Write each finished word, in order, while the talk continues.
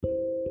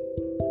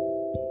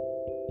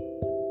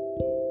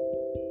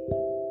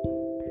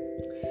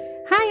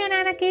Hai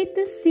anak-anak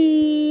K2C,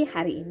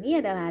 hari ini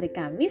adalah hari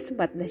Kamis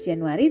 14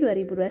 Januari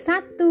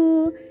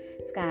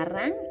 2021.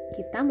 Sekarang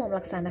kita mau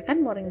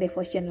melaksanakan morning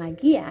devotion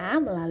lagi ya,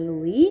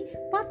 melalui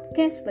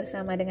podcast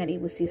bersama dengan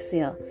Ibu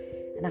Sisil.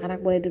 Anak-anak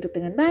boleh duduk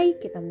dengan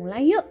baik, kita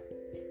mulai yuk.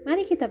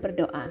 Mari kita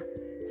berdoa.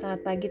 Selamat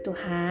pagi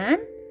Tuhan,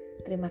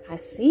 terima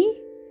kasih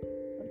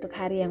untuk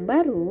hari yang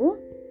baru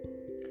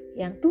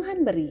yang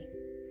Tuhan beri.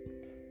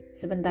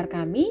 Sebentar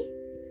kami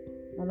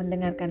mau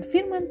mendengarkan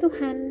firman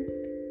Tuhan.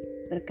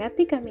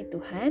 Berkati kami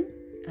Tuhan,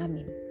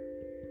 amin.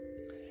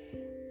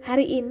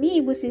 Hari ini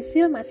Ibu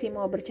Sisil masih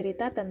mau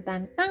bercerita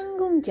tentang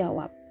tanggung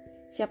jawab.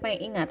 Siapa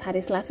yang ingat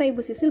hari Selasa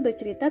Ibu Sisil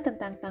bercerita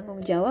tentang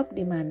tanggung jawab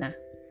di mana?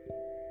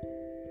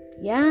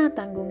 Ya,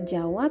 tanggung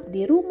jawab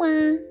di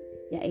rumah,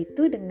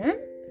 yaitu dengan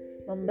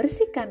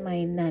membersihkan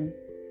mainan.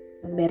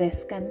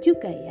 Membereskan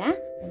juga ya,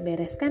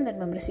 membereskan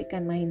dan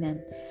membersihkan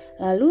mainan.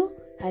 Lalu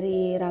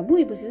hari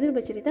Rabu Ibu Sisil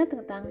bercerita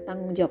tentang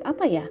tanggung jawab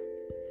apa ya?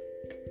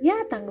 Ya,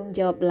 tanggung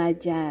jawab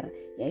belajar,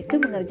 yaitu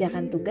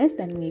mengerjakan tugas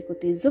dan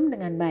mengikuti Zoom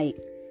dengan baik.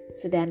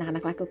 Sudah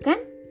anak-anak lakukan?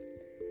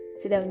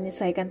 Sudah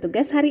menyelesaikan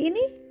tugas hari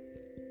ini?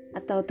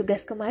 Atau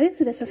tugas kemarin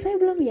sudah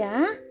selesai belum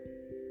ya?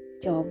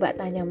 Coba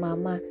tanya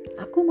mama,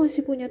 aku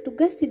masih punya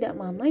tugas tidak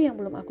mama yang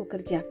belum aku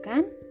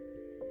kerjakan?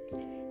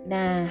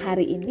 Nah,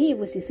 hari ini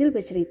Ibu Sisil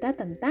bercerita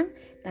tentang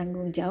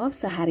tanggung jawab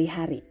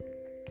sehari-hari.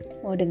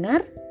 Mau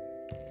dengar?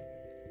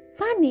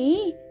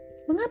 Fani,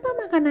 mengapa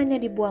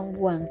makanannya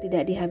dibuang-buang,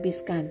 tidak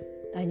dihabiskan?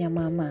 Tanya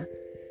mama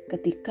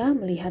ketika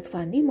melihat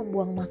Fani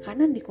membuang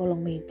makanan di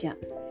kolong meja.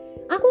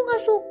 Aku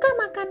gak suka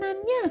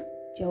makanannya,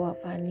 jawab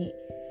Fani.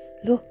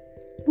 Loh,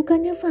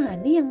 bukannya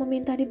Fani yang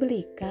meminta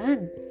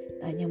dibelikan?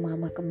 Tanya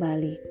mama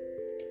kembali.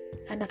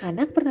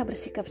 Anak-anak pernah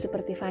bersikap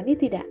seperti Fani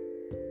tidak?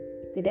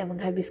 Tidak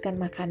menghabiskan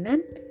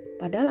makanan,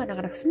 padahal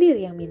anak-anak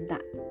sendiri yang minta.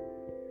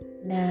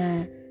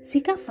 Nah,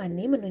 sikap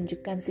Fani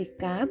menunjukkan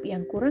sikap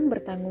yang kurang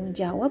bertanggung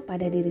jawab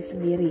pada diri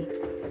sendiri.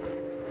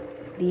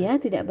 Dia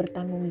tidak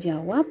bertanggung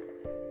jawab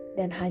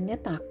dan hanya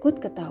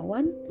takut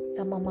ketahuan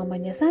sama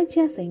mamanya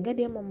saja sehingga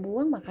dia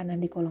membuang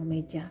makanan di kolong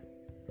meja.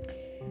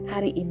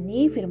 Hari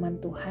ini firman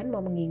Tuhan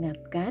mau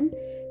mengingatkan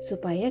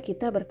supaya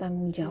kita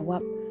bertanggung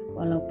jawab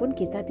walaupun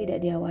kita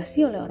tidak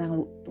diawasi oleh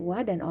orang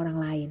tua dan orang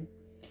lain.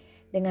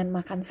 Dengan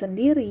makan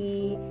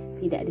sendiri,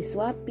 tidak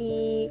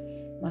disuapi,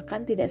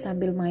 makan tidak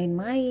sambil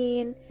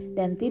main-main,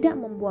 dan tidak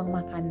membuang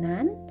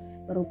makanan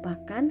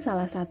merupakan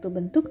salah satu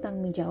bentuk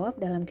tanggung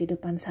jawab dalam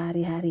kehidupan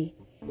sehari-hari.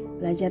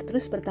 Belajar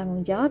terus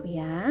bertanggung jawab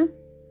ya.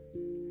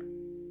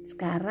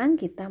 Sekarang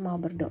kita mau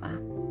berdoa.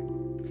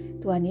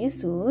 Tuhan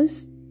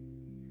Yesus,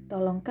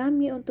 tolong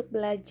kami untuk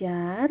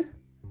belajar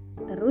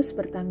terus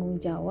bertanggung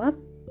jawab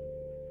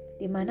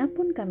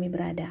dimanapun kami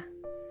berada.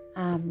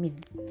 Amin.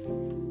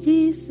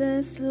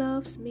 Jesus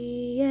loves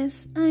me,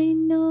 yes I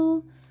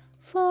know,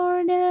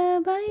 for the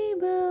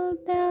Bible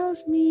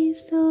tells me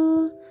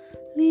so.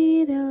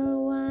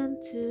 Little one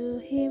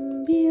to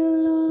him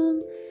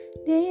belong,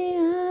 they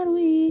are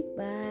weak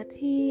but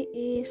he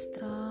is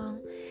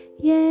strong.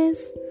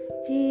 Yes,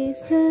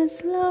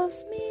 Jesus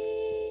loves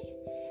me.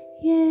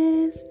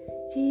 Yes,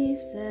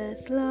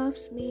 Jesus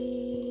loves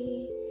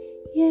me.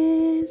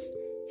 Yes,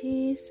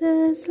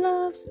 Jesus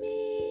loves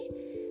me.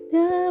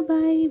 The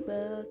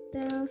Bible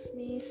tells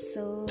me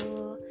so.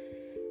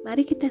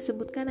 Mari kita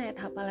sebutkan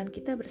ayat hafalan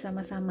kita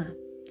bersama-sama.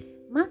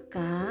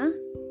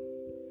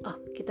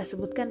 Kita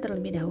sebutkan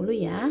terlebih dahulu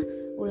ya.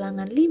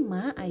 Ulangan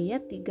 5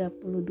 ayat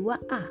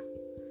 32a.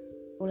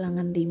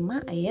 Ulangan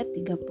 5 ayat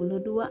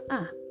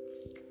 32a.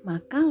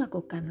 Maka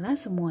lakukanlah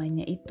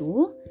semuanya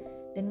itu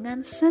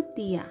dengan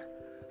setia,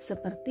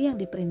 seperti yang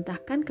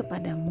diperintahkan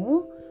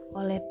kepadamu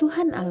oleh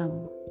Tuhan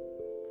Allahmu.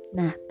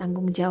 Nah,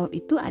 tanggung jawab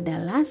itu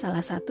adalah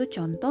salah satu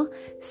contoh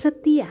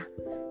setia.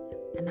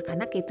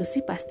 Anak-anak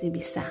K2C pasti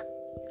bisa.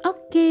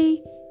 Oke,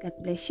 God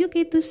bless you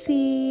K2C.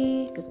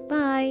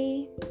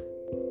 Goodbye.